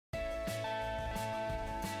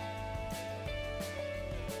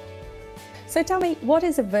So tell me, what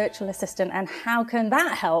is a virtual assistant and how can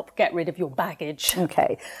that help get rid of your baggage?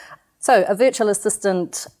 Okay. So a virtual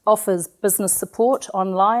assistant offers business support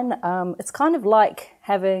online. It's kind of like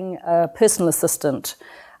having a personal assistant.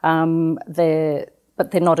 But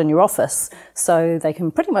they're not in your office. So they can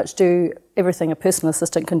pretty much do everything a personal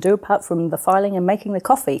assistant can do apart from the filing and making the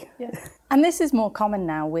coffee. Yeah. And this is more common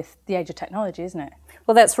now with the age of technology, isn't it?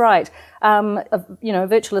 Well, that's right. A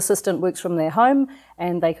virtual assistant works from their home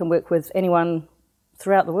and they can work with anyone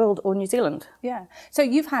throughout the world or New Zealand. Yeah. So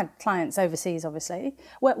you've had clients overseas, obviously.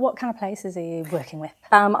 What kind of places are you working with?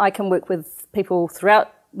 I can work with people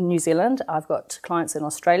throughout New Zealand. I've got clients in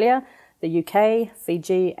Australia, the UK,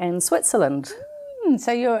 Fiji and Switzerland.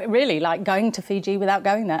 So you're really like going to Fiji without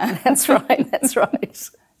going there. That's right, that's right.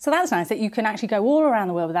 So that's nice that you can actually go all around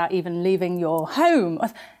the world without even leaving your home.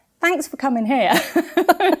 Thanks for coming here.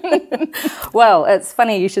 Well, it's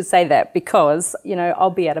funny you should say that because,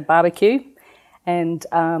 I'll be at a barbecue and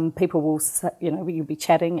people will say, you'll be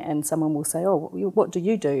chatting and someone will say, oh, what do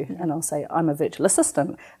you do? Yeah. And I'll say, I'm a virtual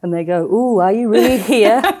assistant. And they go, ooh, are you really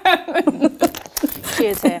here? She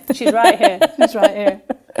is here. She's right here. She's right here.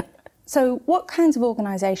 So what kinds of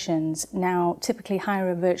organisations now typically hire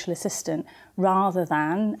a virtual assistant rather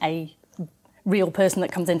than a real person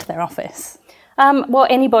that comes into their office? Well,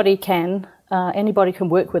 anybody can. Anybody can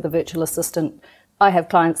work with a virtual assistant. I have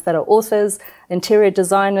clients that are authors, interior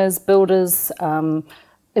designers, builders,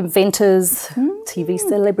 inventors, TV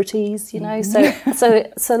celebrities,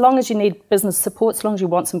 So long as you need business support, as long as you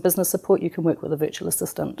want some business support, you can work with a virtual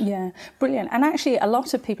assistant. Yeah, brilliant. And actually a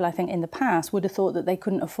lot of people, I think, in the past would have thought that they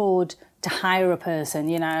couldn't afford to hire a person,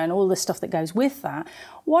 and all the stuff that goes with that.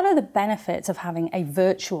 What are the benefits of having a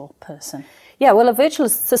virtual person? Yeah, well, a virtual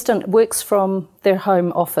assistant works from their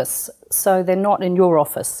home office, so they're not in your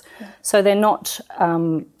office. Yeah. So they're not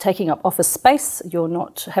taking up office space, you're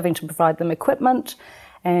not having to provide them equipment,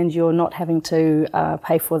 and you're not having to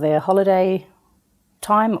pay for their holiday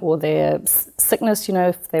time or their sickness,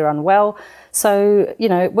 if they're unwell. So,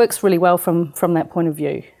 it works really well from that point of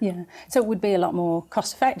view. Yeah, so it would be a lot more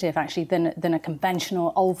cost effective actually than a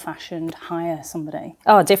conventional old-fashioned hire somebody.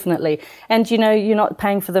 Oh, definitely. And, you're not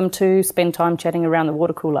paying for them to spend time chatting around the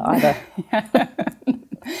water cooler either.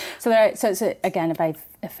 So it's, again, a very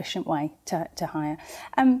efficient way to hire.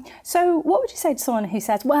 So what would you say to someone who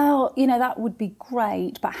says, well, that would be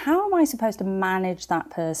great, but how am I supposed to manage that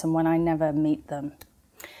person when I never meet them?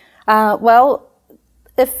 Well,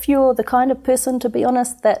 if you're the kind of person, to be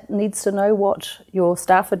honest, that needs to know what your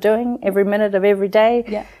staff are doing every minute of every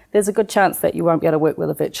day, there's a good chance that you won't be able to work with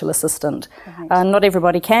a virtual assistant. Right. Not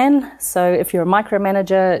everybody can, so if you're a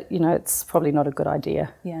micromanager, it's probably not a good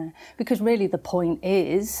idea. Yeah, because really the point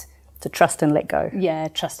is... to trust and let go. Yeah,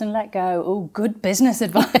 trust and let go. Oh, good business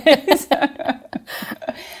advice.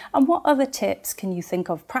 And what other tips can you think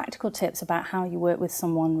of, practical tips about how you work with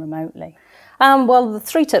someone remotely? Well, the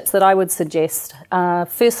 3 tips that I would suggest,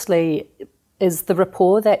 firstly, is the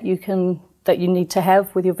rapport that you need to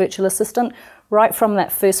have with your virtual assistant, right from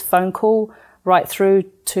that first phone call, right through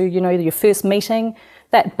to, your first meeting,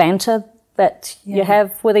 that banter that you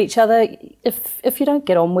have with each other. If you don't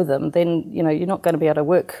get on with them, then, you're not going to be able to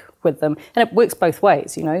work with them. And it works both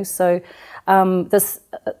ways, So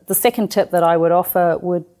the second tip that I would offer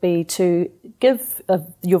would be to give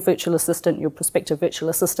your virtual assistant, your prospective virtual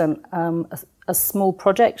assistant, a small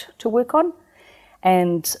project to work on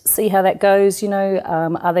and see how that goes.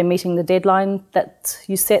 Are they meeting the deadline that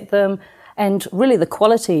you set them? And really the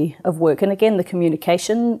quality of work. And again, the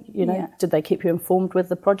communication, did they keep you informed with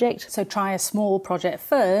the project? So try a small project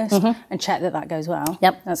first and check that goes well.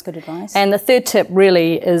 Yep. That's good advice. And the third tip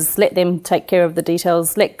really is let them take care of the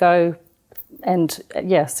details, let go, and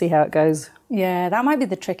see how it goes. Yeah, that might be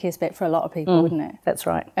the trickiest bit for a lot of people, wouldn't it? That's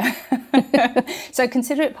right. So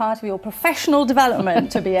consider it part of your professional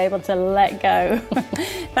development to be able to let go.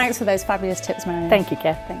 Thanks for those fabulous tips, Marion. Thank you,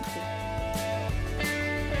 Cath. Thank you.